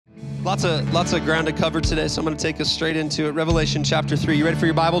Lots of ground to cover today, so I'm going to take us straight into it. Revelation chapter 3. You ready for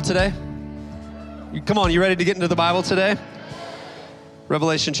your Bible today? Come on, you ready to get into the Bible today?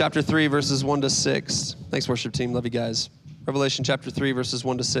 Revelation chapter 3, verses 1 to 6. Thanks, worship team. Love you guys. Revelation chapter 3, verses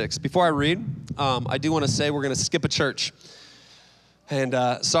 1 to 6. Before I read, I do want to say we're going to skip a church. And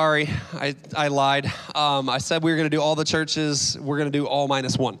sorry, I lied. I said we were going to do all the churches. We're going to do all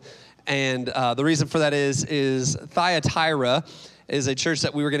minus one. And the reason for that is Thyatira is a church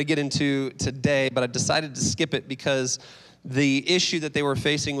that we were going to get into today, but I decided to skip it because the issue that they were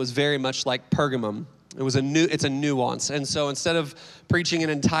facing was very much like Pergamum. It's a nuance. And so instead of preaching an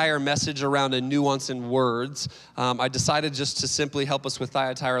entire message around a nuance in words, I decided just to simply help us with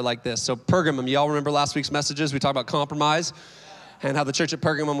Thyatira like this. So Pergamum, y'all remember last week's messages? We talked about compromise and how the church at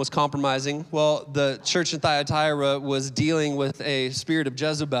Pergamum was compromising. Well, the church in Thyatira was dealing with a spirit of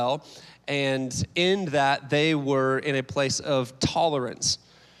Jezebel, and in that they were in a place of tolerance.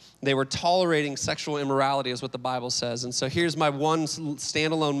 They were tolerating sexual immorality is what the Bible says. And so here's my one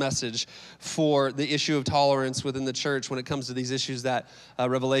standalone message for the issue of tolerance within the church when it comes to these issues that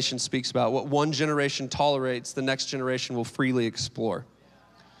Revelation speaks about. What one generation tolerates, the next generation will freely explore.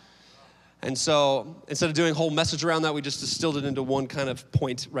 And so instead of doing a whole message around that, we just distilled it into one kind of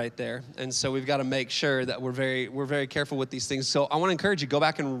point right there. And so we've got to make sure that we're very careful with these things. So I want to encourage you, go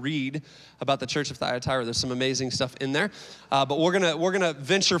back and read about the church of Thyatira. There's some amazing stuff in there. But we're gonna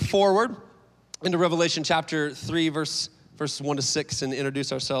venture forward into Revelation chapter 3, verses 1 to 6, and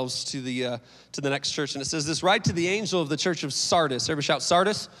introduce ourselves to the next church. And it says this: "Write to the angel of the church of Sardis." Everybody shout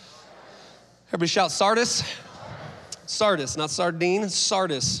Sardis. Everybody shout Sardis. Sardis, not sardine,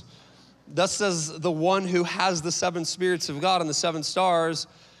 Sardis. "Thus says the one who has the seven spirits of God and the seven stars."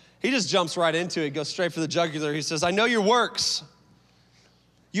 He just jumps right into it, goes straight for the jugular. He says, "I know your works.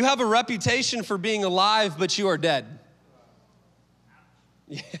 You have a reputation for being alive, but you are dead."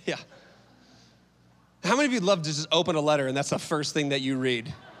 Yeah. How many of you love to just open a letter and that's the first thing that you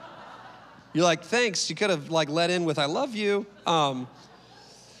read? You're like, thanks. You could have let in with, "I love you."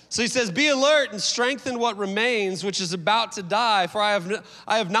 So he says, "Be alert and strengthen what remains, which is about to die, for I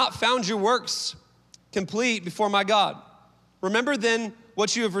have not found your works complete before my God. Remember then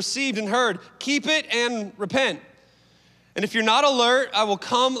what you have received and heard. Keep it and repent. And if you're not alert, I will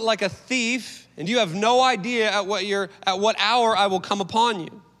come like a thief, and you have no idea at what hour I will come upon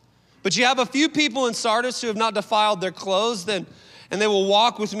you. But you have a few people in Sardis who have not defiled their clothes, and they will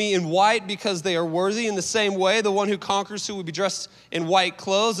walk with me in white because they are worthy. In the same way, the one who conquers who will be dressed in white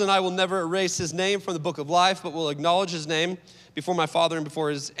clothes, and I will never erase his name from the book of life, but will acknowledge his name before my Father and before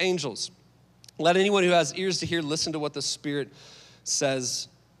his angels. Let anyone who has ears to hear listen to what the Spirit says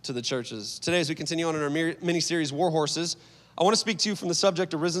to the churches." Today, as we continue on in our mini-series, Warhorses, I want to speak to you from the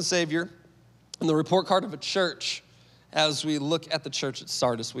subject of risen Savior and the report card of a church as we look at the church at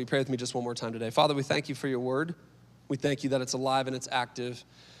Sardis. Will you pray with me just one more time today? Father, we thank you for your word. We thank you that it's alive and it's active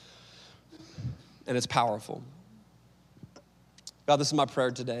and it's powerful. God, this is my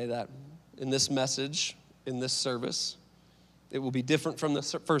prayer today, that in this message, in this service, it will be different from the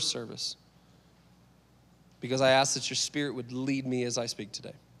first service, because I ask that your Spirit would lead me as I speak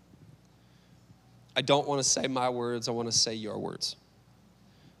today. I don't want to say my words, I want to say your words.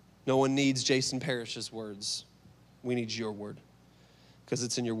 No one needs Jason Parrish's words. We need your word, because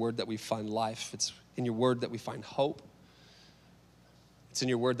it's in your word that we find life. It's in your word that we find hope. It's in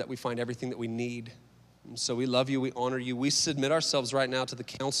your word that we find everything that we need. And so we love you, we honor you. We submit ourselves right now to the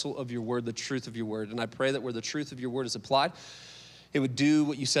counsel of your word, the truth of your word. And I pray that where the truth of your word is applied, it would do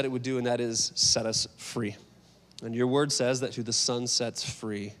what you said it would do, and that is set us free. And your word says that who the Son sets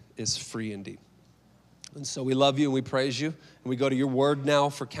free is free indeed. And so we love you and we praise you. And we go to your word now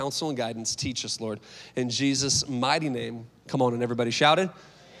for counsel and guidance. Teach us, Lord. In Jesus' mighty name. Come on, and everybody shouted. Amen.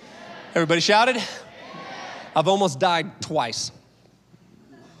 Everybody shouted. Amen. I've almost died twice.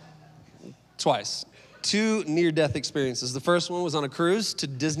 Two near-death experiences. The first one was on a cruise to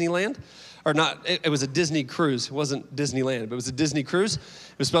Disneyland. Or not, it was a Disney cruise. It wasn't Disneyland, but it was a Disney cruise.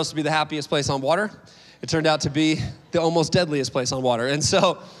 It was supposed to be the happiest place on water. It turned out to be the almost deadliest place on water. And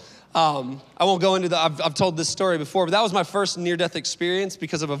so I won't go into I've told this story before, but that was my first near-death experience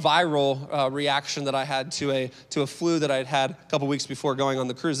because of a viral reaction that I had to a flu that I had a couple weeks before going on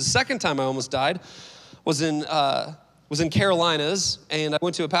the cruise. The second time I almost died was in Carolinas, and I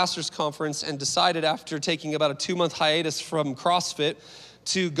went to a pastor's conference and decided after taking about a 2-month hiatus from CrossFit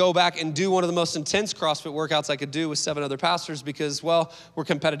to go back and do one of the most intense CrossFit workouts I could do with 7 other pastors because, well, we're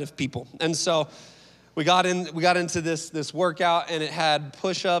competitive people. And so we got into this workout, and it had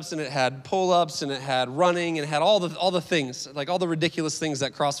push-ups, and it had pull-ups, and it had running, and it had all the things, like all the ridiculous things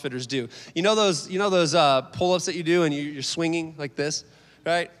that CrossFitters do. You know those pull-ups that you do, and you're swinging like this?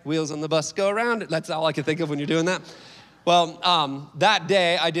 right? Wheels on the bus go around. That's all I can think of when you're doing that. Well, that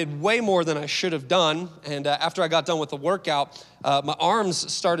day I did way more than I should have done. And after I got done with the workout, my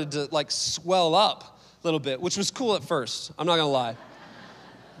arms started to like swell up a little bit, which was cool at first. I'm not gonna lie.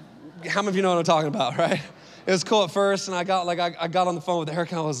 How many of you know what I'm talking about, right? It was cool at first, and I got on the phone with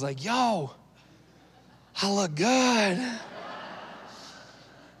Eric, and I was like, yo, I look good.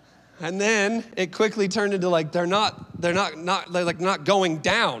 And then it quickly turned into like, they're not going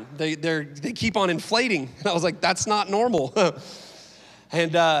down. They keep on inflating. And I was like, that's not normal.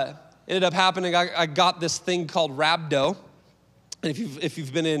 And ended up happening, I got this thing called rhabdo. And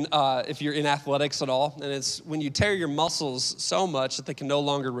if you're in athletics at all, and it's when you tear your muscles so much that they can no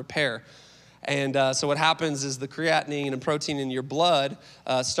longer repair. And so what happens is the creatinine and protein in your blood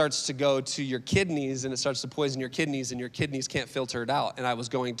starts to go to your kidneys, and it starts to poison your kidneys, and your kidneys can't filter it out. And I was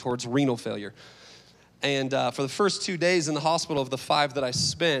going towards renal failure. And for the first 2 days in the hospital of the 5 that I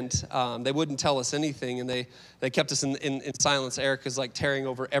spent, they wouldn't tell us anything, and they kept us in silence. Eric is like tearing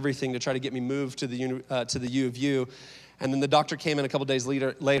over everything to try to get me moved to the U of U. And then the doctor came in a couple days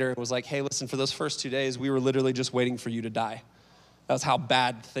later and was like, hey, listen, for those first 2 days, we were literally just waiting for you to die. That's how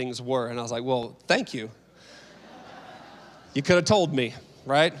bad things were. And I was like, well, thank you. You could have told me,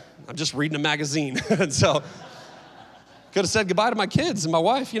 right? I'm just reading a magazine. And so could have said goodbye to my kids and my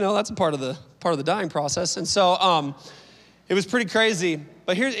wife. You know, that's a part of the dying process. And so it was pretty crazy.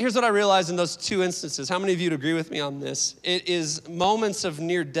 But here's what I realized in those 2 instances. How many of you would agree with me on this? It is moments of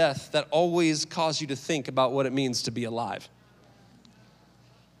near death that always cause you to think about what it means to be alive.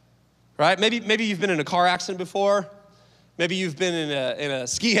 Right? Maybe you've been in a car accident before. Maybe you've been in a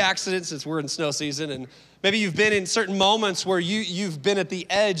ski accident, since we're in snow season, and maybe you've been in certain moments where you've been at the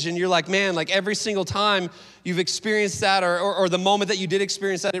edge, and you're like, man, like every single time you've experienced that, or the moment that you did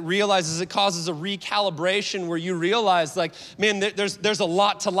experience that, it causes a recalibration where you realize, like, man, there's a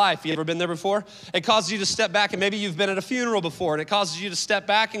lot to life. You ever been there before? It causes you to step back, and maybe you've been at a funeral before, and it causes you to step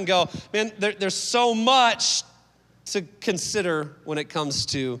back and go, man, there's so much to consider when it comes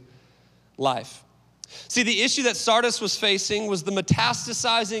to life. See, the issue that Sardis was facing was the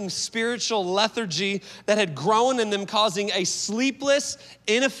metastasizing spiritual lethargy that had grown in them, causing a sleepless,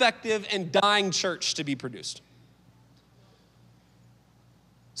 ineffective, and dying church to be produced.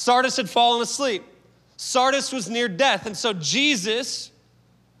 Sardis had fallen asleep. Sardis was near death. And so Jesus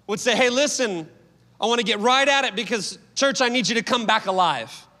would say, hey, listen, I want to get right at it because, church, I need you to come back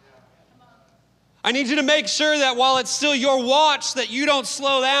alive. I need you to make sure that while it's still your watch, that you don't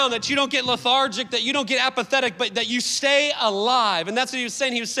slow down, that you don't get lethargic, that you don't get apathetic, but that you stay alive. And that's what he was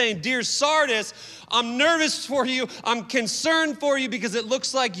saying. He was saying, dear Sardis, I'm nervous for you. I'm concerned for you because it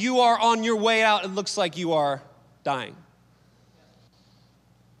looks like you are on your way out. It looks like you are dying.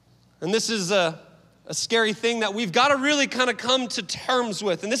 And this is a scary thing that we've got to really kind of come to terms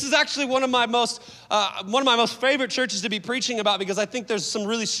with. And this is actually one of my most favorite churches to be preaching about, because I think there's some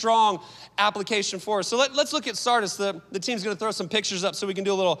really strong application for us. So let's look at Sardis. The team's going to throw some pictures up so we can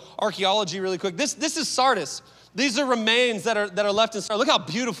do a little archaeology really quick. This is Sardis. These are remains that are left in Sardis. Look how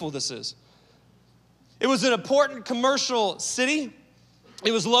beautiful this is. It was an important commercial city.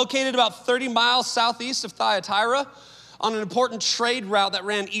 It was located about 30 miles southeast of Thyatira on an important trade route that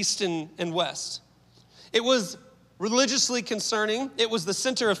ran east and west. It was religiously concerning. It was the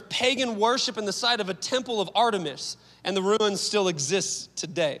center of pagan worship and the site of a temple of Artemis, and the ruins still exist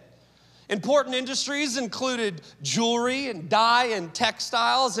today. Important industries included jewelry and dye and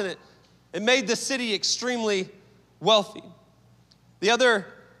textiles, and it made the city extremely wealthy. The other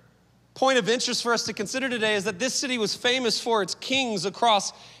point of interest for us to consider today is that this city was famous for its kings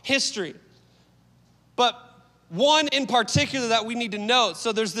across history. But one in particular that we need to note,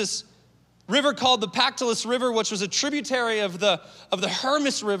 so there's this river called the Pactolus River, which was a tributary of the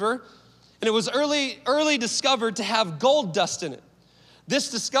Hermus River, and it was early discovered to have gold dust in it.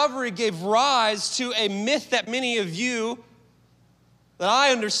 This discovery gave rise to a myth that many of you, that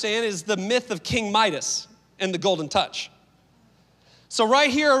I understand, is the myth of King Midas and the golden touch. So right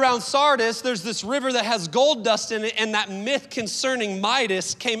here around Sardis, there's this river that has gold dust in it, and that myth concerning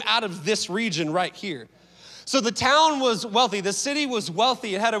Midas came out of this region right here. So the town was wealthy, the city was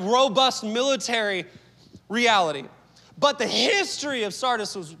wealthy, it had a robust military reality. But the history of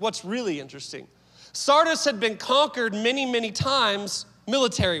Sardis was what's really interesting. Sardis had been conquered many, many times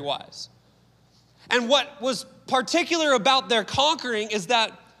military-wise. And what was particular about their conquering is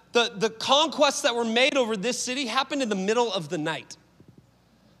that the conquests that were made over this city happened in the middle of the night.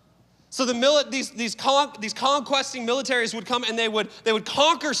 So these conquesting militaries would come and they would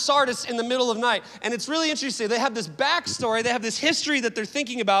conquer Sardis in the middle of night. And it's really interesting. They have this backstory, they have this history that they're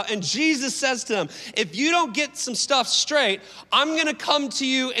thinking about, and Jesus says to them, if you don't get some stuff straight, I'm gonna come to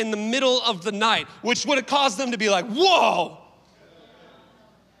you in the middle of the night, which would have caused them to be like, whoa.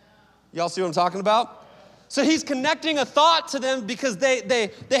 Y'all see what I'm talking about? So he's connecting a thought to them because they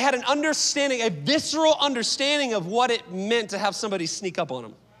had an understanding, a visceral understanding of what it meant to have somebody sneak up on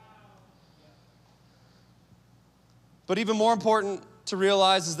them. But even more important to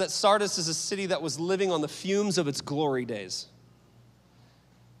realize is that Sardis is a city that was living on the fumes of its glory days.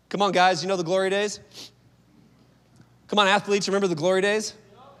 Come on, guys, you know the glory days? Come on, athletes, remember the glory days?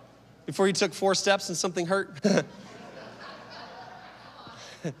 Before you took 4 steps and something hurt?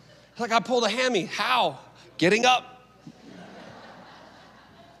 Like, I pulled a hammy. How? Getting up.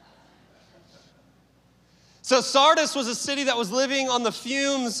 So Sardis was a city that was living on the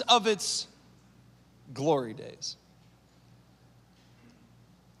fumes of its glory days.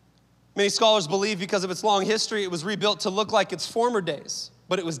 Many scholars believe because of its long history, it was rebuilt to look like its former days,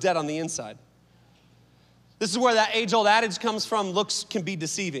 but it was dead on the inside. This is where that age-old adage comes from, looks can be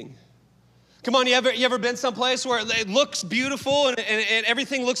deceiving. Come on, you ever been someplace where it looks beautiful and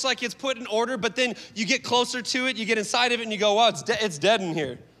everything looks like it's put in order, but then you get closer to it, you get inside of it, and you go, wow, it's dead in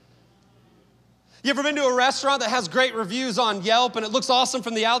here. You ever been to a restaurant that has great reviews on Yelp and it looks awesome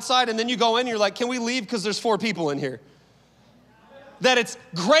from the outside, and then you go in and you're like, can we leave because there's 4 people in here? That it's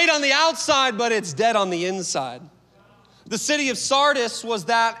great on the outside, but it's dead on the inside. The city of Sardis was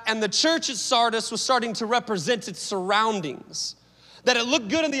that, and the church at Sardis was starting to represent its surroundings. That it looked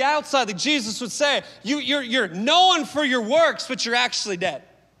good on the outside, like Jesus would say, you're known for your works, but you're actually dead.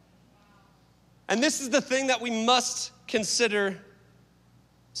 And this is the thing that we must consider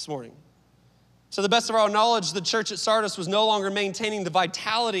this morning. To the best of our knowledge, the church at Sardis was no longer maintaining the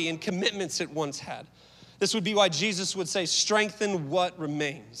vitality and commitments it once had. This would be why Jesus would say, strengthen what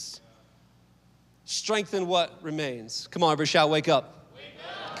remains. Strengthen what remains. Come on, everybody shout, wake up. Wake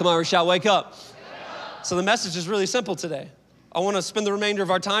up. Come on, everybody shout, wake up. Wake up. So the message is really simple today. I want to spend the remainder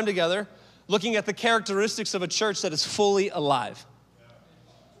of our time together looking at the characteristics of a church that is fully alive.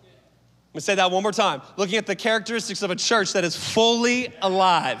 Let me say that one more time. Looking at the characteristics of a church that is fully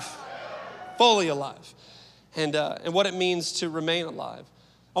alive. Fully alive. And what it means to remain alive.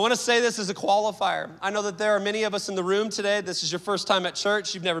 I want to say this as a qualifier. I know that there are many of us in the room today. This is your first time at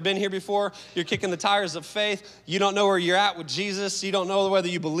church. You've never been here before. You're kicking the tires of faith. You don't know where you're at with Jesus. You don't know whether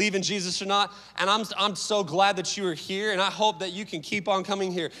you believe in Jesus or not. And I'm so glad that you are here, and I hope that you can keep on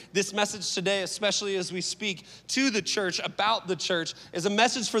coming here. This message today, especially as we speak to the church, about the church, is a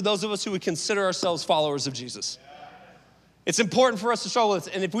message for those of us who would consider ourselves followers of Jesus. It's important for us to struggle with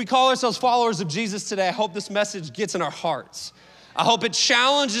this. And if we call ourselves followers of Jesus today, I hope this message gets in our hearts. I hope it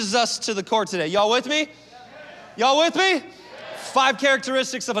challenges us to the core today. Y'all with me? Y'all with me? 5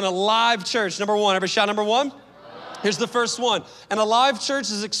 characteristics of an alive church. Number 1, everybody shout number 1. Here's the first one. An alive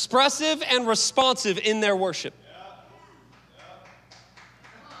church is expressive and responsive in their worship.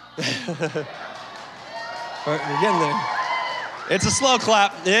 All right, we're getting there. It's a slow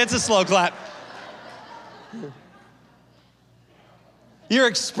clap. It's a slow clap. You're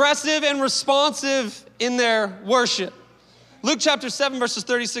expressive and responsive in their worship. Luke chapter 7, verses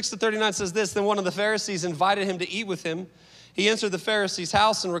 36 to 39 says this, then one of the Pharisees invited him to eat with him. He entered the Pharisee's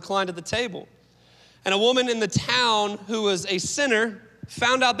house and reclined at the table. And a woman in the town who was a sinner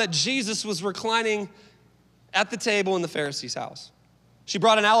found out that Jesus was reclining at the table in the Pharisee's house. She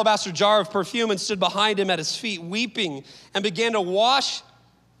brought an alabaster jar of perfume and stood behind him at his feet, weeping, and began to wash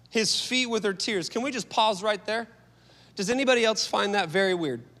his feet with her tears. Can we just pause right there? Does anybody else find that very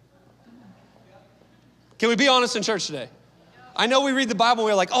weird? Can we be honest in church today? I know we read the Bible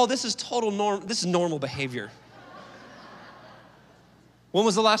and we're like, oh, this is this is normal behavior. When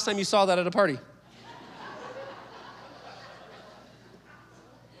was the last time you saw that at a party?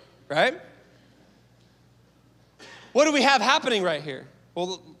 Right? What do we have happening right here?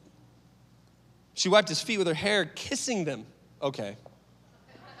 Well, she wiped his feet with her hair, kissing them. Okay.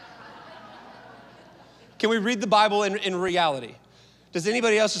 Can we read the Bible in reality? Does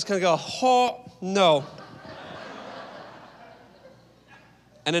anybody else just kind of go, oh, no.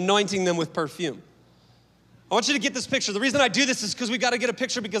 And anointing them with perfume. I want you to get this picture. The reason I do this is because we got to get a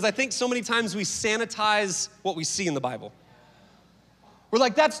picture because I think so many times we sanitize what we see in the Bible. We're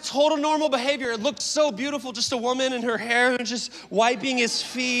like, that's total normal behavior. It looked so beautiful, just a woman in her hair and just wiping his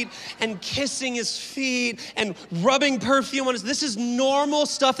feet and kissing his feet and rubbing perfume on his. This is normal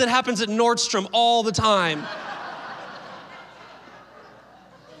stuff that happens at Nordstrom all the time.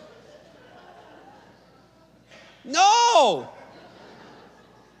 No!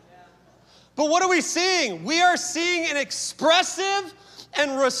 But what are we seeing? We are seeing an expressive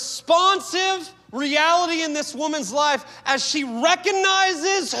and responsive reality in this woman's life as she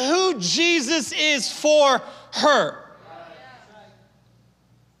recognizes who Jesus is for her.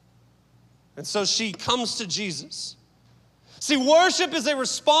 And so she comes to Jesus. See, worship is a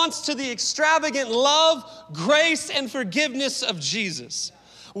response to the extravagant love, grace, and forgiveness of Jesus.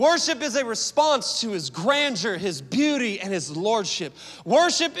 Worship is a response to his grandeur, his beauty, and his lordship.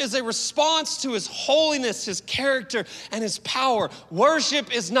 Worship is a response to his holiness, his character, and his power.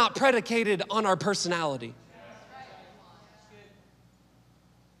 Worship is not predicated on our personality.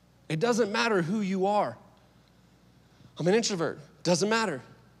 It doesn't matter who you are. I'm an introvert. Doesn't matter.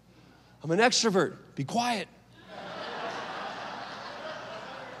 I'm an extrovert. Be quiet.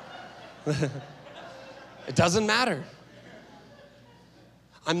 It doesn't matter.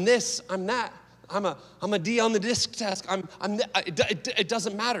 I'm this, I'm that. I'm a D on the disc test. It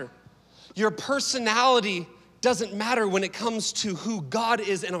doesn't matter. Your personality doesn't matter when it comes to who God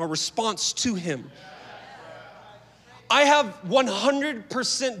is and our response to him. I have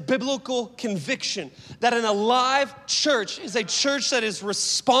 100% biblical conviction that an alive church is a church that is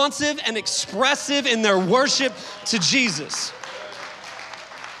responsive and expressive in their worship to Jesus.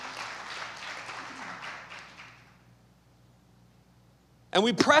 And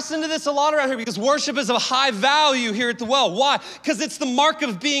we press into this a lot around here because worship is of high value here at the Well. Why? Because it's the mark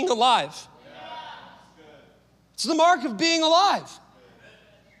of being alive. It's the mark of being alive.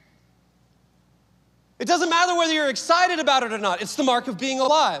 It doesn't matter whether you're excited about it or not. It's the mark of being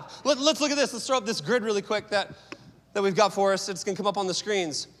alive. Let's look at this. Let's throw up this grid really quick that we've got for us. It's going to come up on the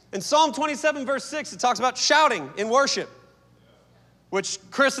screens. In Psalm 27, verse 6, it talks about shouting in worship, which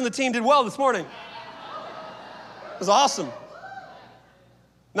Chris and the team did well this morning. It was awesome.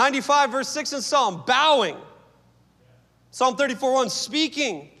 95, verse 6 in Psalm, bowing. Psalm 34:1,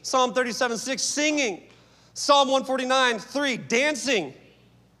 speaking. Psalm 37:6, singing. Psalm 149:3, dancing.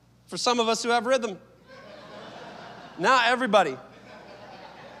 For some of us who have rhythm. Not everybody.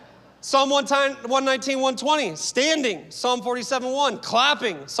 Psalm 119:120, standing. Psalm 47:1,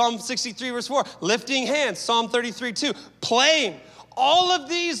 clapping. Psalm 63, verse 4, lifting hands. Psalm 33:2, playing. All of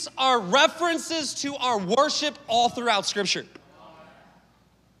these are references to our worship all throughout Scripture.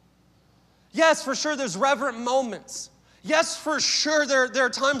 Yes, for sure, there's reverent moments. Yes, for sure, there are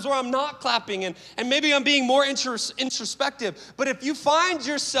times where I'm not clapping and maybe I'm being more introspective. But if you find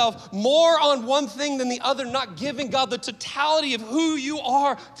yourself more on one thing than the other, not giving God the totality of who you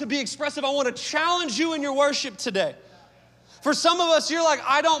are to be expressive, I want to challenge you in your worship today. For some of us, you're like,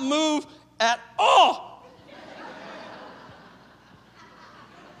 I don't move at all.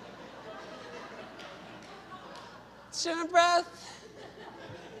 It's your breath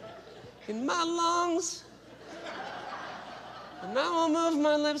in my lungs. And I won't move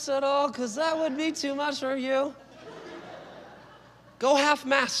my lips at all because that would be too much for you. Go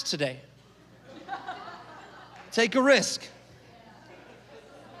half-mast today. Take a risk.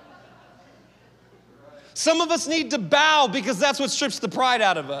 Some of us need to bow because that's what strips the pride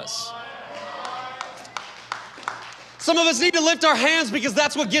out of us. Some of us need to lift our hands because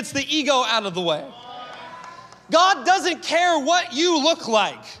that's what gets the ego out of the way. God doesn't care what you look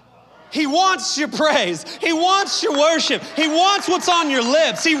like. He wants your praise. He wants your worship. He wants what's on your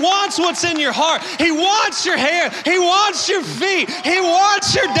lips. He wants what's in your heart. He wants your hair. He wants your feet. He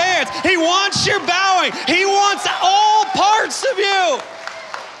wants your dance. He wants your bowing. He wants all parts of you.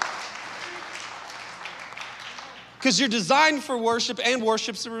 Because you're designed for worship, and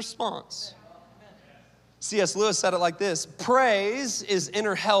worship's a response. C.S. Lewis said it like this: praise is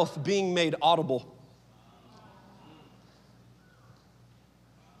inner health being made audible.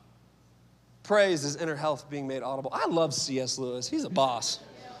 Praise is inner health being made audible. I love C.S. Lewis. He's a boss.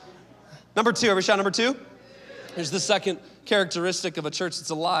 Number two, every shout number two. Here's the second characteristic of a church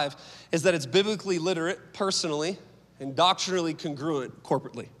that's alive, is that it's biblically literate personally and doctrinally congruent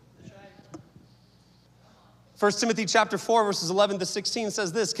corporately. 1 Timothy chapter 4, verses 11 to 16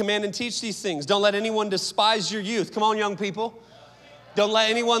 says this: command and teach these things. Don't let anyone despise your youth. Come on, young people. Don't let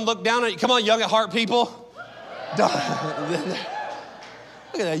anyone look down on you. Come on, young at heart people.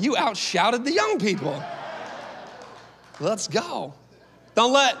 Look at that, you outshouted the young people. Let's go.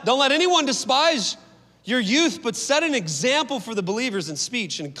 Don't let anyone despise your youth, but set an example for the believers in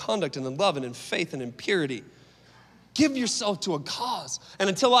speech and in conduct and in love and in faith and in purity. Give yourself to a cause. And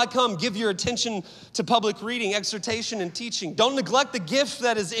until I come, give your attention to public reading, exhortation, and teaching. Don't neglect the gift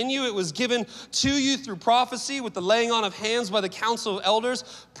that is in you. It was given to you through prophecy with the laying on of hands by the council of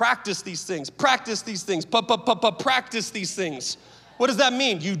elders. Practice these things. Practice these things. Practice these things. What does that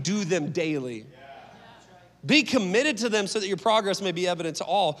mean? You do them daily. Be committed to them so that your progress may be evident to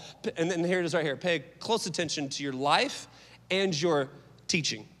all. And then here it is right here. Pay close attention to your life and your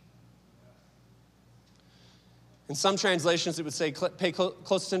teaching. In some translations, it would say pay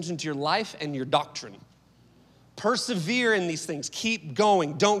close attention to your life and your doctrine. Persevere in these things. Keep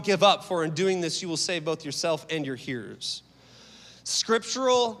going. Don't give up, for in doing this, you will save both yourself and your hearers.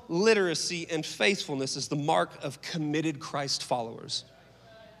 Scriptural literacy and faithfulness is the mark of committed Christ followers.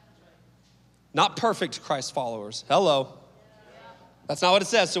 Not perfect Christ followers. Hello. That's not what it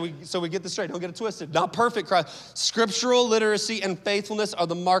says, so we get this straight. Don't get it twisted. Not perfect Christ. Scriptural literacy and faithfulness are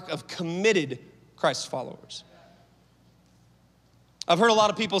the mark of committed Christ followers. I've heard a lot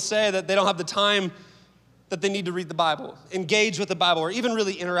of people say that they don't have the time that they need to read the Bible, engage with the Bible, or even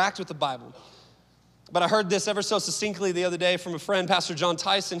really interact with the Bible. But I heard this ever so succinctly the other day from a friend, Pastor John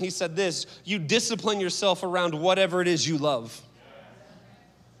Tyson. He said this: you discipline yourself around whatever it is you love.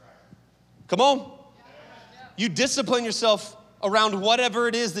 Come on. You discipline yourself around whatever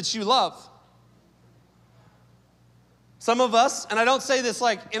it is that you love. Some of us, and I don't say this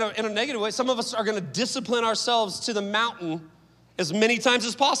like in a negative way, some of us are gonna discipline ourselves to the mountain as many times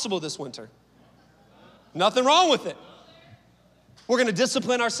as possible this winter. Nothing wrong with it. We're gonna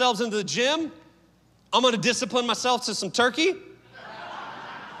discipline ourselves into the gym. I'm gonna discipline myself to some turkey.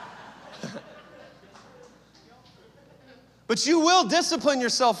 But you will discipline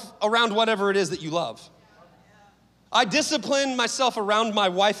yourself around whatever it is that you love. I discipline myself around my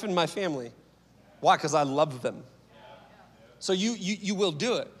wife and my family. Why? Because I love them. So you will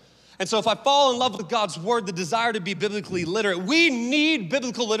do it. And so if I fall in love with God's word, the desire to be biblically literate, we need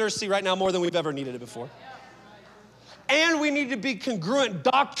biblical literacy right now more than we've ever needed it before. And we need to be congruent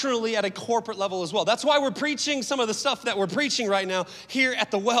doctrinally at a corporate level as well. That's why we're preaching some of the stuff that we're preaching right now here at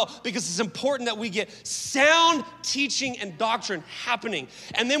the Well, because it's important that we get sound teaching and doctrine happening.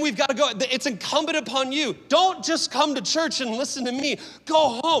 And then we've got to go, it's incumbent upon you. Don't just come to church and listen to me.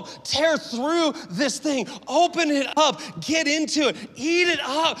 Go home, tear through this thing, open it up, get into it, eat it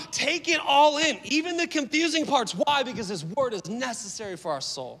up, take it all in, even the confusing parts. Why? Because his word is necessary for our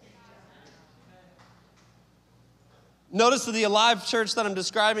soul. Notice that the alive church that I'm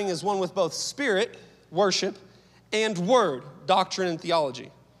describing is one with both spirit, worship, and word, doctrine and theology.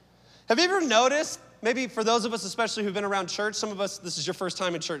 Have you ever noticed, maybe for those of us especially who've been around church, some of us, this is your first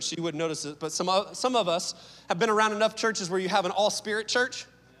time in church, so you wouldn't notice it, but some of us have been around enough churches where you have an all-spirit church?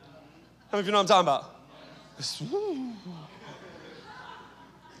 How many of you know what I'm talking about?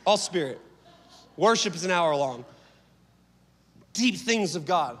 All spirit. Worship is an hour long. Deep things of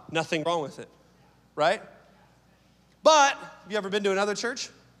God, nothing wrong with it, right? But have you ever been to another church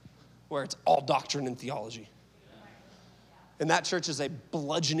where it's all doctrine and theology? And that church is a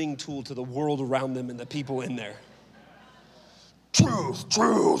bludgeoning tool to the world around them and the people in there. Truth,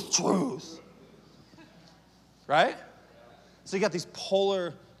 truth, truth. Right? So you got these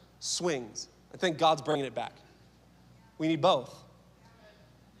polar swings. I think God's bringing it back. We need both.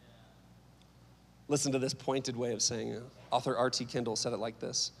 Listen to this pointed way of saying it. Author R.T. Kendall said it like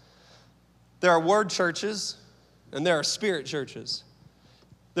this: there are word churches and there are spirit churches.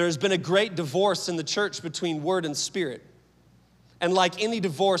 There has been a great divorce in the church between word and spirit. And like any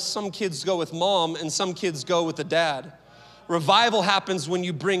divorce, some kids go with mom and some kids go with the dad. Revival happens when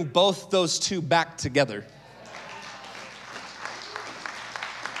you bring both those two back together.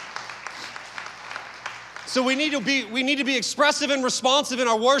 So we need to be expressive and responsive in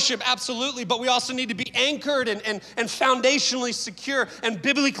our worship, absolutely, but we also need to be anchored and foundationally secure and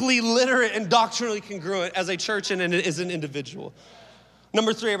biblically literate and doctrinally congruent as a church and as an individual.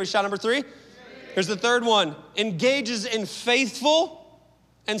 Number 3, every shout number 3. Here's the third one: engages in faithful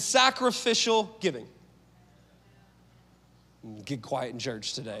and sacrificial giving. Get quiet in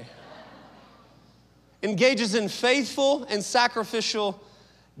church today. Engages in faithful and sacrificial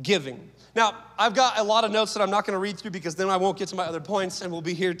giving. Now, I've got a lot of notes that I'm not going to read through because then I won't get to my other points and we'll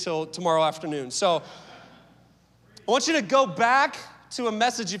be here till tomorrow afternoon. So I want you to go back to a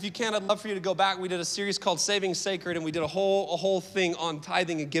message if you can. I'd love for you to go back. We did a series called Saving Sacred, and we did a whole thing on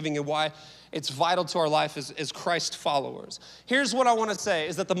tithing and giving and why it's vital to our life as Christ followers. Here's what I want to say,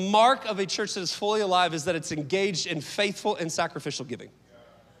 is that the mark of a church that is fully alive is that it's engaged in faithful and sacrificial giving.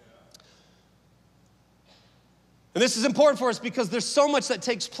 And this is important for us because there's so much that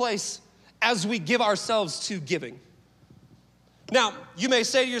takes place as we give ourselves to giving. Now, you may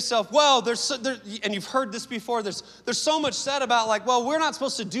say to yourself, well, and you've heard this before, there's so much said about like, well, we're not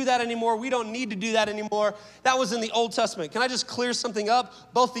supposed to do that anymore. We don't need to do that anymore. That was in the Old Testament. Can I just clear something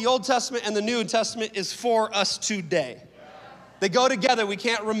up? Both the Old Testament and the New Testament is for us today. They go together. We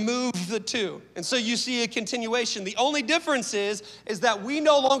can't remove the two. And so you see a continuation. The only difference is that we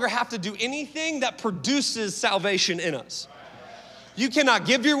no longer have to do anything that produces salvation in us. You cannot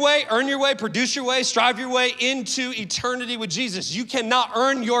give your way, earn your way, produce your way, strive your way into eternity with Jesus. You cannot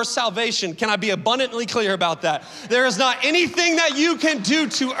earn your salvation. Can I be abundantly clear about that? There is not anything that you can do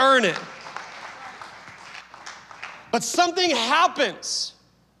to earn it. But something happens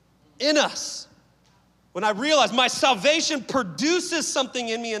in us when I realize my salvation produces something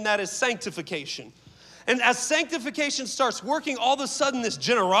in me, and that is sanctification. And as sanctification starts working, all of a sudden this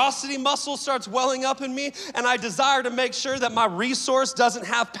generosity muscle starts welling up in me, and I desire to make sure that my resource doesn't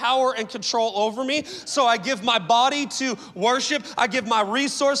have power and control over me. So I give my body to worship. I give my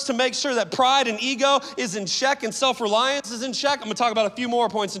resource to make sure that pride and ego is in check and self-reliance is in check. I'm gonna talk about a few more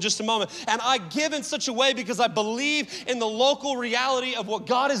points in just a moment. And I give in such a way because I believe in the local reality of what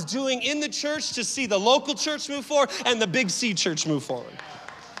God is doing in the church to see the local church move forward and the Big C church move forward.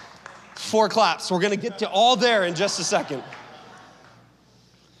 4 claps. We're going to get to all there in just a second.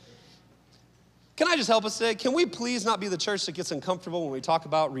 Can I just help us today? Can we please not be the church that gets uncomfortable when we talk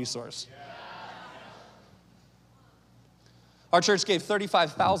about resource? Our church gave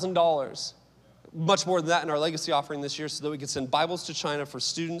 $35,000, much more than that in our legacy offering this year, so that we could send Bibles to China for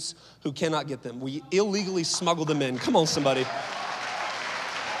students who cannot get them. We illegally smuggled them in. Come on, somebody.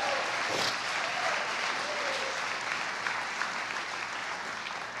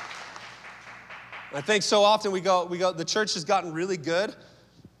 I think so often we go, the church has gotten really good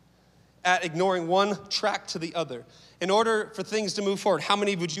at ignoring one track to the other. In order for things to move forward, how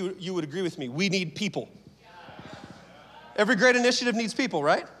many would you would agree with me? We need people. Every great initiative needs people,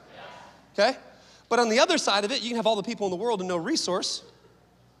 right? Okay? But on the other side of it, you can have all the people in the world and no resource.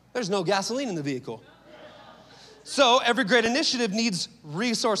 There's no gasoline in the vehicle. So every great initiative needs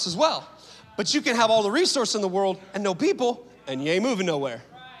resource as well. But you can have all the resource in the world and no people, and you ain't moving nowhere.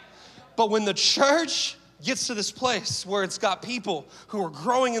 But when the church gets to this place where it's got people who are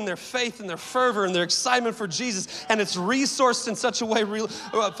growing in their faith and their fervor and their excitement for Jesus, and it's resourced in such a way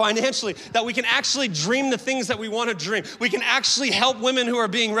financially that we can actually dream the things that we want to dream. We can actually help women who are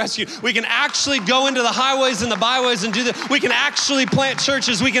being rescued. We can actually go into the highways and the byways and do that. We can actually plant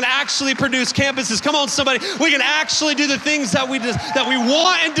churches. We can actually produce campuses. Come on, somebody. We can actually do the things that we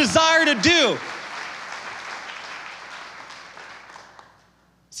want and desire to do.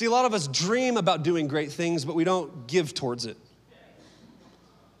 See, a lot of us dream about doing great things, but we don't give towards it.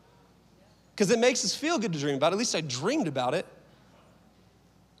 Because it makes us feel good to dream about it. At least I dreamed about it.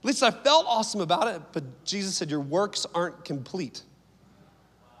 At least I felt awesome about it. But Jesus said, your works aren't complete.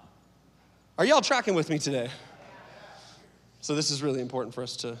 Are y'all tracking with me today? So this is really important for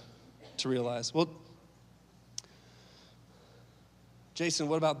us to realize. Well, Jason,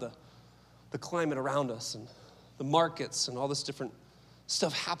 what about the climate around us and the markets and all this different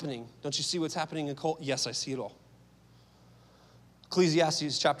stuff happening? Don't you see what's happening in culture? Yes, I see it all.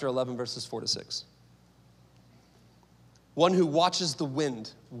 Ecclesiastes chapter 11, verses 4-6. One who watches the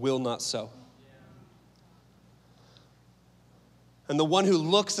wind will not sow. And the one who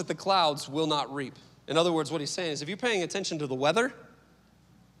looks at the clouds will not reap. In other words, what he's saying is if you're paying attention to the weather,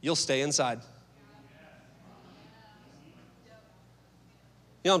 you'll stay inside.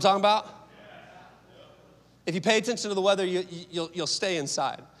 You know what I'm talking about? If you pay attention to the weather, you'll stay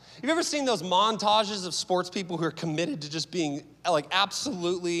inside. Have you ever seen those montages of sports people who are committed to just being like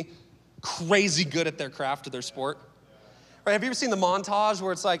absolutely crazy good at their craft or their sport? Right? Have you ever seen the montage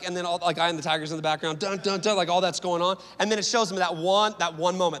where it's like, and then all like Eye and the Tigers in the background, dun, dun, dun, like all that's going on, and then it shows them that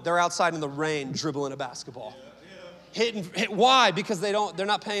one moment. They're outside in the rain dribbling a basketball. Hit. Why? Because they're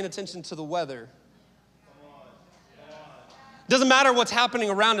not paying attention to the weather. Doesn't matter what's happening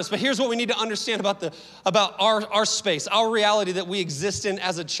around us, but here's what we need to understand about our space, our reality that we exist in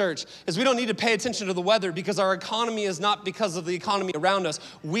as a church, is we don't need to pay attention to the weather because our economy is not because of the economy around us.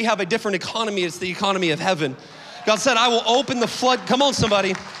 We have a different economy. It's the economy of heaven. God said, I will open the flood. Come on,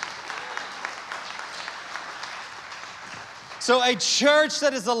 somebody. So a church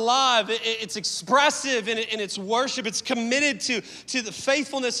that is alive, it's expressive in its worship. It's committed to the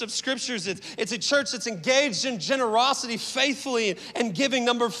faithfulness of scriptures. It's a church that's engaged in generosity faithfully and giving.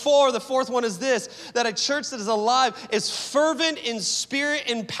 Number 4, the fourth one is this, that a church that is alive is fervent in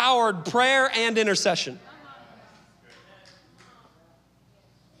spirit-empowered prayer and intercession.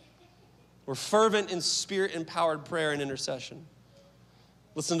 We're fervent in spirit-empowered prayer and intercession.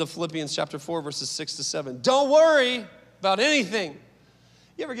 Listen to Philippians chapter 4, verses 6-7. Don't worry about anything.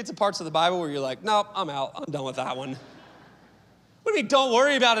 You ever get to parts of the Bible where you're like, nope, I'm out. I'm done with that one. What do you mean, don't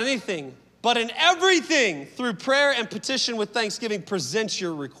worry about anything? But in everything, through prayer and petition with thanksgiving, present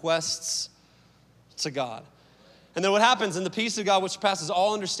your requests to God. And then what happens? And the peace of God, which passes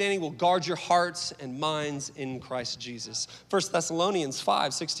all understanding, will guard your hearts and minds in Christ Jesus. 1 Thessalonians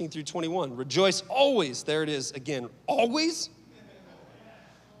 5, 16 through 21. Rejoice always. There it is again. Always.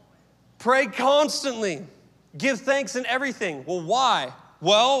 Pray constantly. Give thanks in everything. Well, why?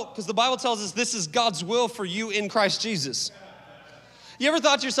 Well, because the Bible tells us this is God's will for you in Christ Jesus. You ever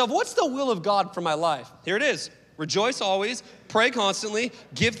thought to yourself, what's the will of God for my life? Here it is. Rejoice always. Pray constantly.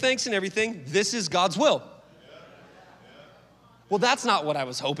 Give thanks in everything. This is God's will. Well, that's not what I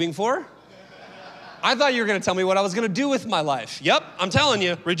was hoping for. I thought you were gonna tell me what I was gonna do with my life. Yep, I'm telling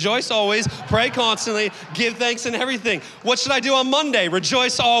you, rejoice always, pray constantly, give thanks in everything. What should I do on Monday?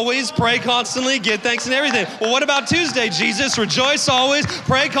 Rejoice always, pray constantly, give thanks in everything. Well, what about Tuesday, Jesus? Rejoice always,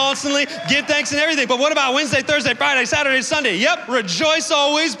 pray constantly, give thanks in everything. But what about Wednesday, Thursday, Friday, Saturday, Sunday? Yep, rejoice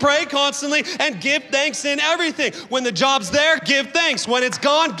always, pray constantly, and give thanks in everything. When the job's there, give thanks. When it's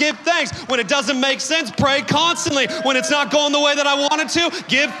gone, give thanks. When it doesn't make sense, pray constantly. When it's not going the way that I wanted to,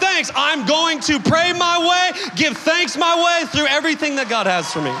 give thanks. I'm going to pray my way, give thanks my way through everything that God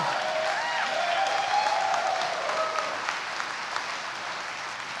has for me.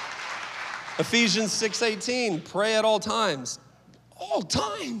 Ephesians 6:18, pray at all times. All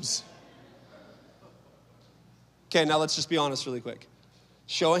times. Okay, now let's just be honest really quick.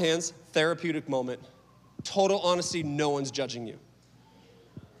 Show of hands, therapeutic moment. Total honesty, no one's judging you.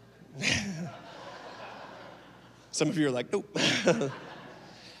 Some of you are like, nope.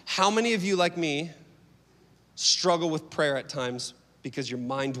 How many of you, like me, struggle with prayer at times because your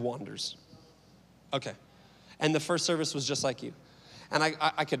mind wanders? Okay. And the first service was just like you. And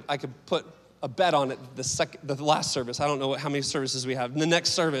I could put a bet on it the last service. I don't know how many services we have. And the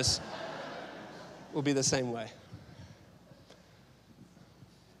next service will be the same way.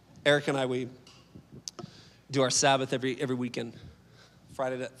 Eric and I, we do our Sabbath every weekend,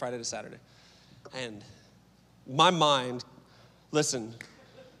 Friday to Saturday. And my mind, listen,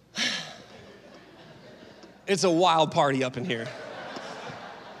 it's a wild party up in here.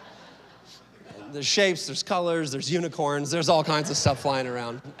 There's shapes, there's colors, there's unicorns, there's all kinds of stuff flying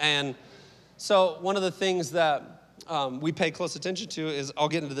around. And so one of the things that we pay close attention to is, I'll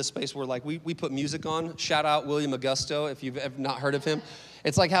get into this space where like we put music on. Shout out William Augusto, if you've ever not heard of him.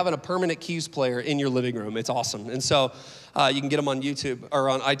 It's like having a permanent keys player in your living room. It's awesome. And so you can get them on YouTube or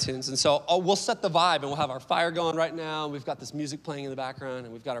on iTunes. And so we'll set the vibe, and we'll have our fire going right now. And we've got this music playing in the background,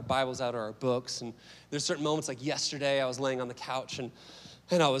 and we've got our Bibles out or our books. And there's certain moments, like yesterday, I was laying on the couch, and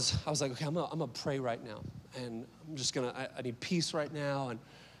I was like, okay, I'm gonna pray right now. And I'm just I need peace right now, and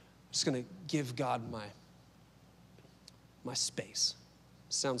I'm just gonna give God my space.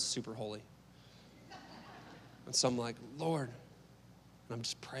 Sounds super holy. And so I'm like, Lord, and I'm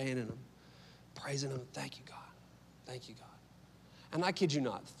just praying, and I'm praising him. Thank you, God. Thank you, God. And I kid you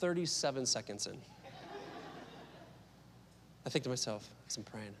not, 37 seconds in, I think to myself, as I'm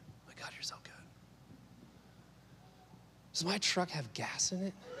praying, my God, you're so good. Does my truck have gas in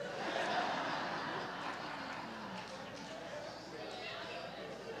it?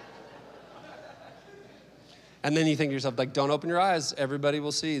 And then you think to yourself, like, don't open your eyes. Everybody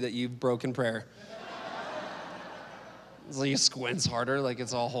will see that you've broken prayer. It's like you squints harder, like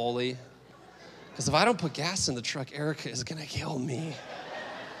it's all holy. Because if I don't put gas in the truck, Erica is gonna kill me.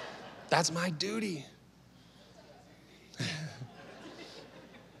 That's my duty. You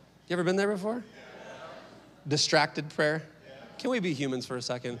ever been there before? Distracted prayer? Can we be humans for a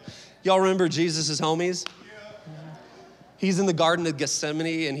second? Y'all remember Jesus' homies? He's in the Garden of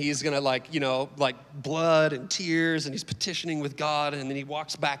Gethsemane, and he's gonna like blood and tears, and he's petitioning with God, and then he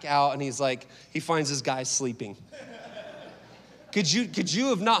walks back out, and he finds his guy sleeping. Could you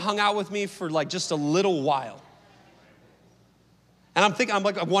have not hung out with me for like just a little while? And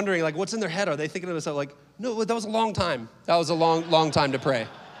I'm wondering, like, what's in their head? Are they thinking to themselves, like, no, that was a long time. That was a long time to pray.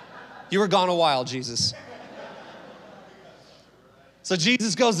 You were gone a while, Jesus. So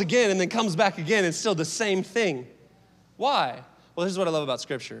Jesus goes again and then comes back again. It's still the same thing. Why? Well, here's what I love about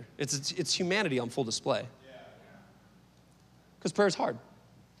Scripture. It's humanity on full display. Because prayer is hard.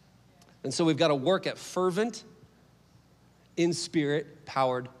 And so we've got to work at fervent, in spirit,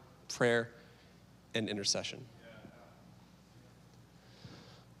 powered prayer and intercession.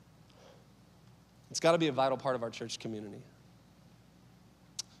 It's got to be a vital part of our church community.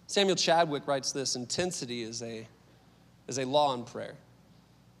 Samuel Chadwick writes this: intensity is a law in prayer.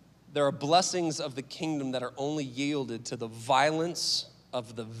 There are blessings of the kingdom that are only yielded to the violence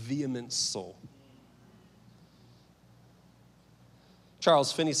of the vehement soul.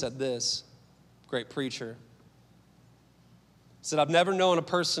 Charles Finney said this, great preacher. He said, I've never known a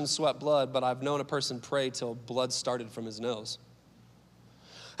person sweat blood, but I've known a person pray till blood started from his nose.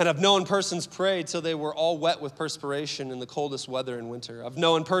 And I've known persons pray till they were all wet with perspiration in the coldest weather in winter. I've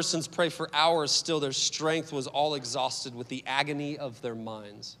known persons pray for hours still their strength was all exhausted with the agony of their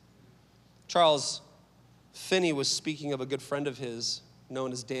minds. Charles Finney was speaking of a good friend of his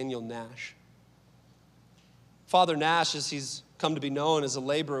known as Daniel Nash. Father Nash, as he's come to be known, as a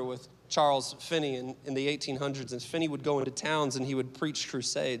laborer with Charles Finney in the 1800s. And Finney would go into towns and he would preach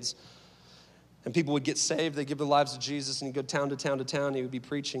crusades. And people would get saved, they'd give their lives to Jesus, and he'd go town to town to town, and he would be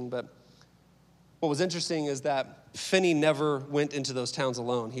preaching. But what was interesting is that Finney never went into those towns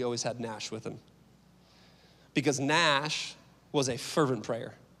alone. He always had Nash with him. Because Nash was a fervent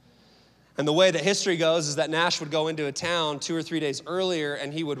prayer. And the way that history goes is that Nash would go into a town 2 or 3 days earlier,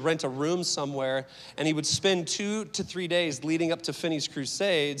 and he would rent a room somewhere, and he would spend 2 to 3 days leading up to Finney's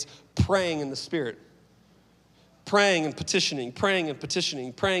crusades praying in the Spirit. Praying and petitioning, praying and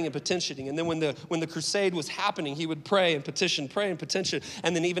petitioning, praying and petitioning. And then when the crusade was happening, he would pray and petition.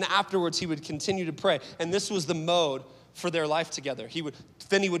 And then even afterwards, he would continue to pray. And this was the mode for their life together.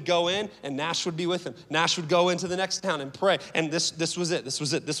 Finney would go in and Nash would be with him. Nash would go into the next town and pray. And this was it. This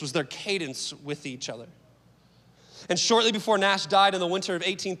was their cadence with each other. And shortly before Nash died in the winter of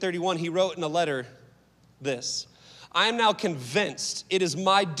 1831, he wrote in a letter this: I am now convinced it is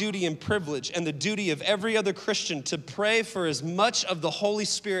my duty and privilege and the duty of every other Christian to pray for as much of the Holy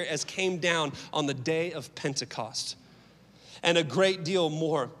Spirit as came down on the day of Pentecost, and a great deal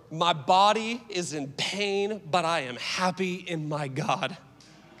more. My body is in pain, but I am happy in my God.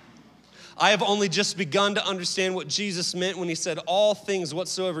 I have only just begun to understand what Jesus meant when he said, all things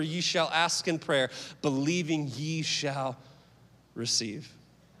whatsoever ye shall ask in prayer, believing ye shall receive.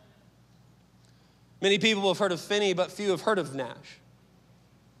 Many people have heard of Finney, but few have heard of Nash.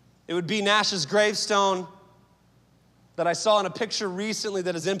 It would be Nash's gravestone that I saw in a picture recently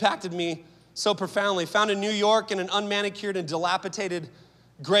that has impacted me so profoundly. Found in New York in an unmanicured and dilapidated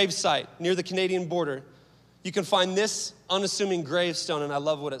gravesite near the Canadian border. You can find this unassuming gravestone, and I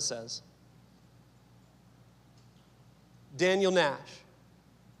love what it says. Daniel Nash,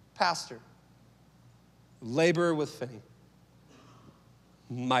 pastor, laborer with Finney,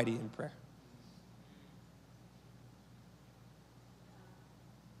 mighty in prayer.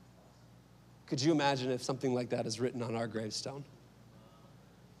 Could you imagine if something like that is written on our gravestone?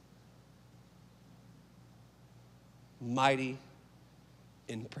 Mighty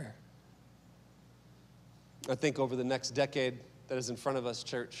in prayer. I think over the next decade that is in front of us,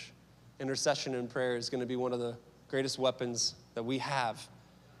 church, intercession and prayer is going to be one of the greatest weapons that we have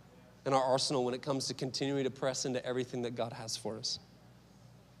in our arsenal when it comes to continuing to press into everything that God has for us.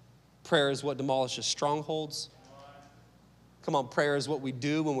 Prayer is what demolishes strongholds. Come on, prayer is what we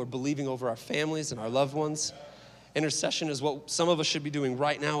do when we're believing over our families and our loved ones. Intercession is what some of us should be doing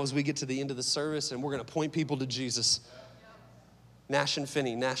right now as we get to the end of the service, and we're going to point people to Jesus. Nash and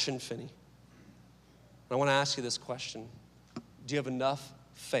Finney, Nash and Finney. I want to ask you this question. Do you have enough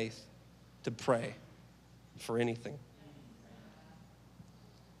faith to pray for anything?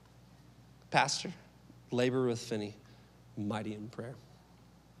 Pastor, labor with Finney, mighty in prayer.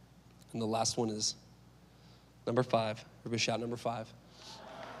 And the last one is number 5. Everybody shout number 5.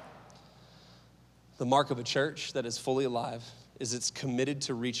 The mark of a church that is fully alive is it's committed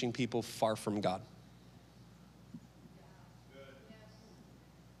to reaching people far from God.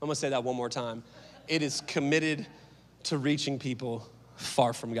 I'm going to say that one more time. It is committed to reaching people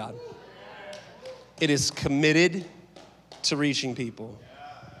far from God. It is committed to reaching people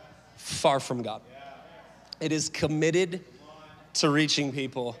far from God. It is committed to reaching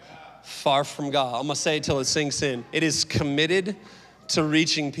people far from God. I'm going to say it till it sinks in. It is committed to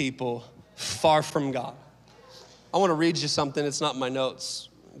reaching people far from God. I want to read you something. It's not in my notes.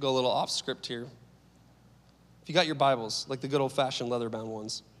 Go a little off script here. If you got your Bibles, like the good old-fashioned leather-bound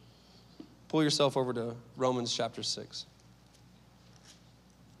ones, pull yourself over to Romans chapter 6.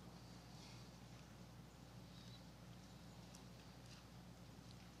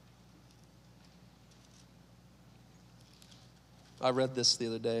 I read this the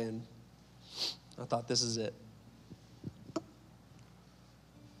other day, and I thought, this is it.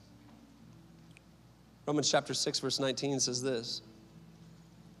 Romans chapter 6, verse 19 says this.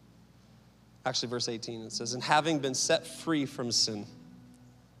 Actually, verse 18, it says, and having been set free from sin,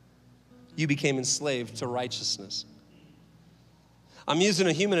 you became enslaved to righteousness. I'm using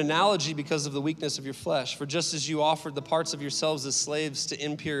a human analogy because of the weakness of your flesh. For just as you offered the parts of yourselves as slaves to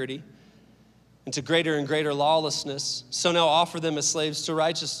impurity and to greater and greater lawlessness, so now offer them as slaves to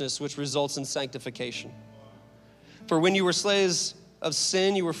righteousness, which results in sanctification. For when you were slaves of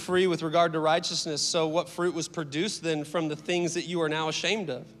sin, you were free with regard to righteousness. So what fruit was produced then from the things that you are now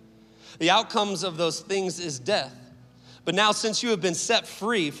ashamed of? The outcomes of those things is death. But now since you have been set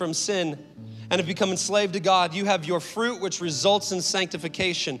free from sin and have become enslaved to God, you have your fruit which results in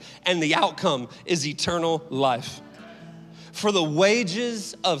sanctification, and the outcome is eternal life. For the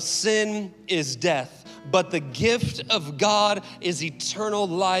wages of sin is death, but the gift of God is eternal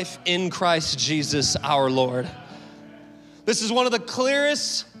life in Christ Jesus our Lord. This is one of the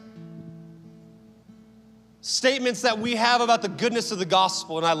clearest statements that we have about the goodness of the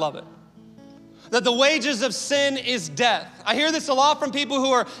gospel, and I love it. That the wages of sin is death. I hear this a lot from people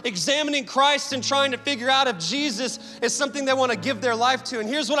who are examining Christ and trying to figure out if Jesus is something they want to give their life to. And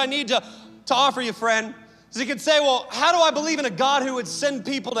here's what I need to offer you, friend. Is you could say, well, how do I believe in a God who would send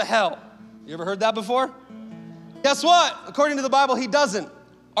people to hell? You ever heard that before? Guess what? According to the Bible, he doesn't.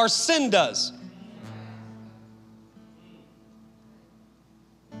 Our sin does.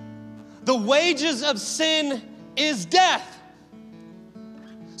 The wages of sin is death.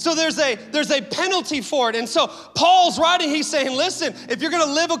 So there's a penalty for it. And so Paul's writing, he's saying, listen, if you're gonna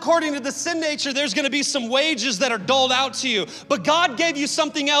live according to the sin nature, there's gonna be some wages that are doled out to you. But God gave you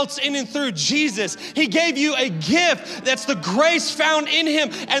something else in and through Jesus. He gave you a gift that's the grace found in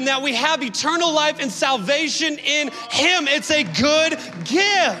him, and that we have eternal life and salvation in him. It's a good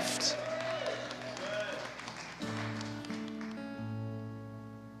gift.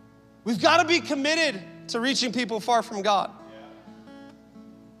 We've gotta be committed to reaching people far from God.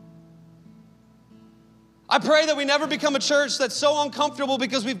 I pray that we never become a church that's so uncomfortable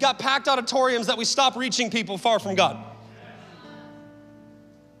because we've got packed auditoriums that we stop reaching people far from God.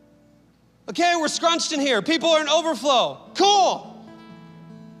 Okay, we're scrunched in here. People are in overflow. Cool.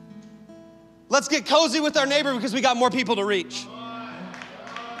 Let's get cozy with our neighbor because we got more people to reach.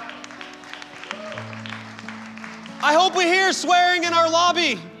 I hope we hear swearing in our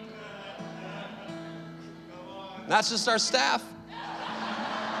lobby. That's just our staff.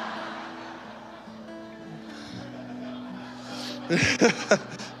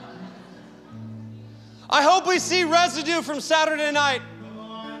 I hope we see residue from Saturday night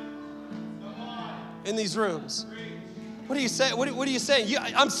in these rooms. What are you saying? What are you saying?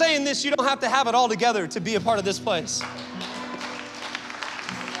 I'm saying this, you don't have to have it all together to be a part of this place.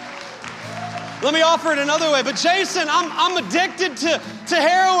 Let me offer it another way. But Jason, I'm addicted to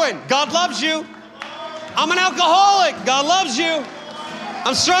heroin. God loves you. I'm an alcoholic. God loves you.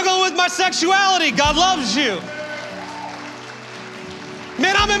 I'm struggling with my sexuality. God loves you.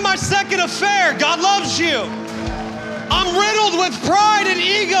 Man, I'm in my second affair. God loves you. I'm riddled with pride and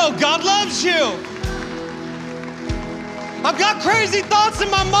ego. God loves you. I've got crazy thoughts in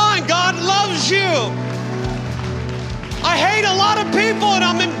my mind. God loves you. I hate a lot of people and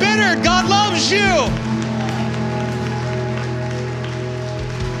I'm embittered. God loves you.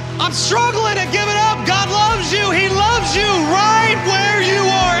 I'm struggling to give it up. God loves you. He loves you right where you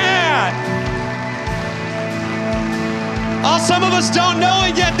are at. Oh, some of us don't know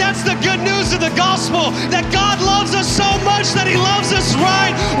it yet. That's the good news of the gospel, that God loves us so much that he loves us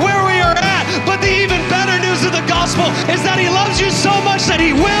right where we are at. But the even better news of the gospel is that he loves you so much that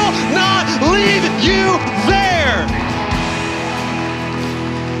he will not leave you there.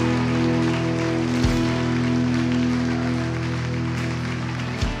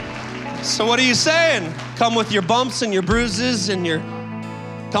 So what are you saying? Come with your bumps and your bruises and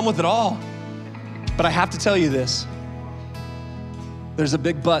come with it all. But I have to tell you this. There's a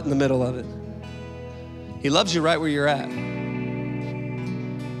big but in the middle of it. He loves you right where you're at.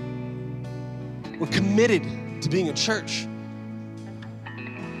 We're committed to being a church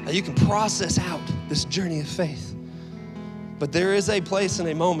that you can process out this journey of faith. But there is a place and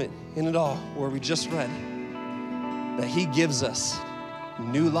a moment in it all where we just read that he gives us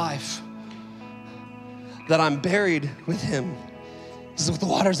new life, that I'm buried with him. This is what the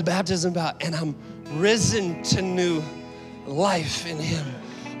waters of baptism about, and I'm risen to new life in him.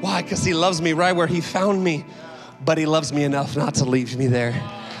 Why? Because he loves me right where he found me, but he loves me enough not to leave me there.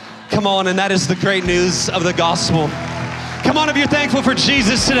 Come on, and that is the great news of the gospel. Come on, if you're thankful for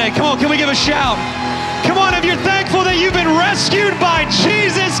Jesus today, come on, can we give a shout? Come on, if you're thankful that you've been rescued by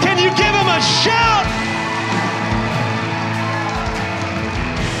Jesus, can you give him a shout?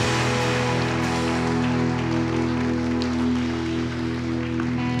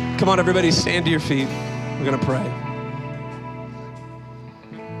 Come on, everybody, stand to your feet. We're gonna pray.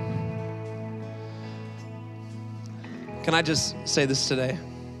 Can I just say this today?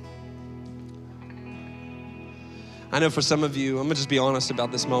 I know for some of you, I'm gonna just be honest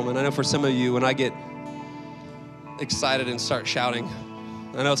about this moment. I know for some of you, when I get excited and start shouting,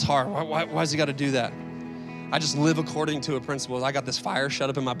 I know it's hard. Why has he got to do that? I just live according to a principle. I got this fire shut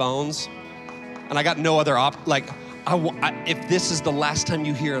up in my bones, and I got no other if this is the last time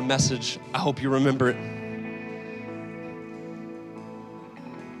you hear a message, I hope you remember it.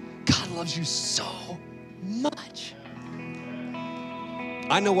 God loves you so much.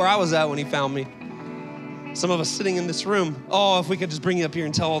 I know where I was at when he found me. Some of us sitting in this room, oh, if we could just bring you up here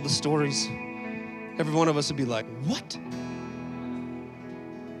and tell all the stories, every one of us would be like, what?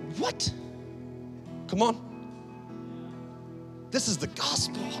 What? Come on. This is the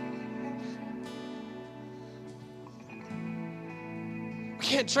gospel. We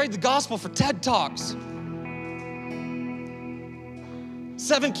can't trade the gospel for TED Talks.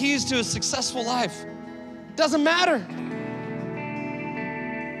 7 keys to a successful life. Doesn't matter.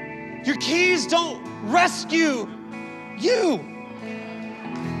 Your keys don't rescue you.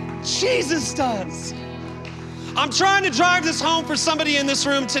 Jesus does. I'm trying to drive this home for somebody in this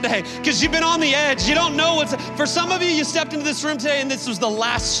room today because you've been on the edge. You don't know what's, for some of you, you stepped into this room today and this was the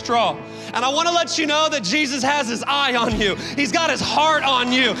last straw. And I want to let you know that Jesus has his eye on you. He's got his heart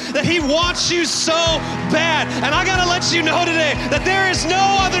on you, that he wants you so bad. And I got to let you know today that there is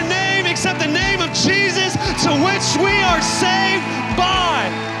no other name except the name of Jesus to which we are saved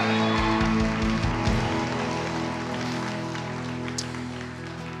by.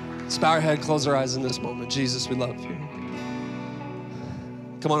 Let's bow our head, close our eyes in this moment. Jesus, we love you.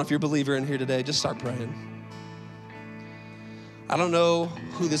 Come on, if you're a believer in here today, just start praying. I don't know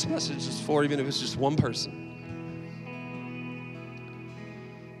who this message is for, even if it's just one person.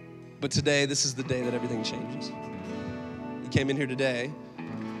 But today, this is the day that everything changes. You came in here today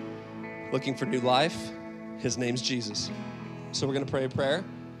looking for new life. His name's Jesus. So we're gonna pray a prayer.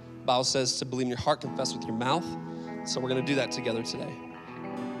 The Bible says to believe in your heart, confess with your mouth. So we're gonna do that together today.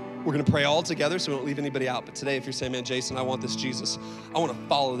 We're gonna pray all together so we don't leave anybody out. But today, if you're saying, man, Jason, I want this Jesus. I wanna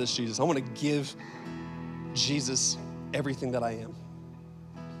follow this Jesus. I wanna give Jesus everything that I am.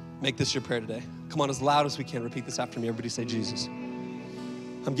 Make this your prayer today. Come on, as loud as we can, repeat this after me. Everybody say, Jesus,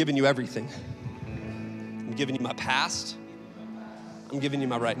 I'm giving you everything. I'm giving you my past. I'm giving you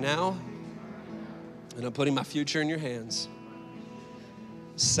my right now. And I'm putting my future in your hands.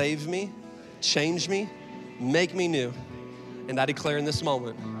 Save me, change me, make me new. And I declare in this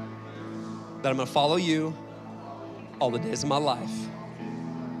moment that I'm gonna follow you all the days of my life.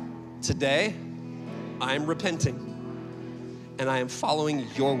 Today, I am repenting and I am following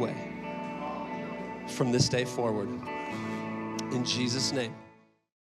your way from this day forward. In Jesus' name.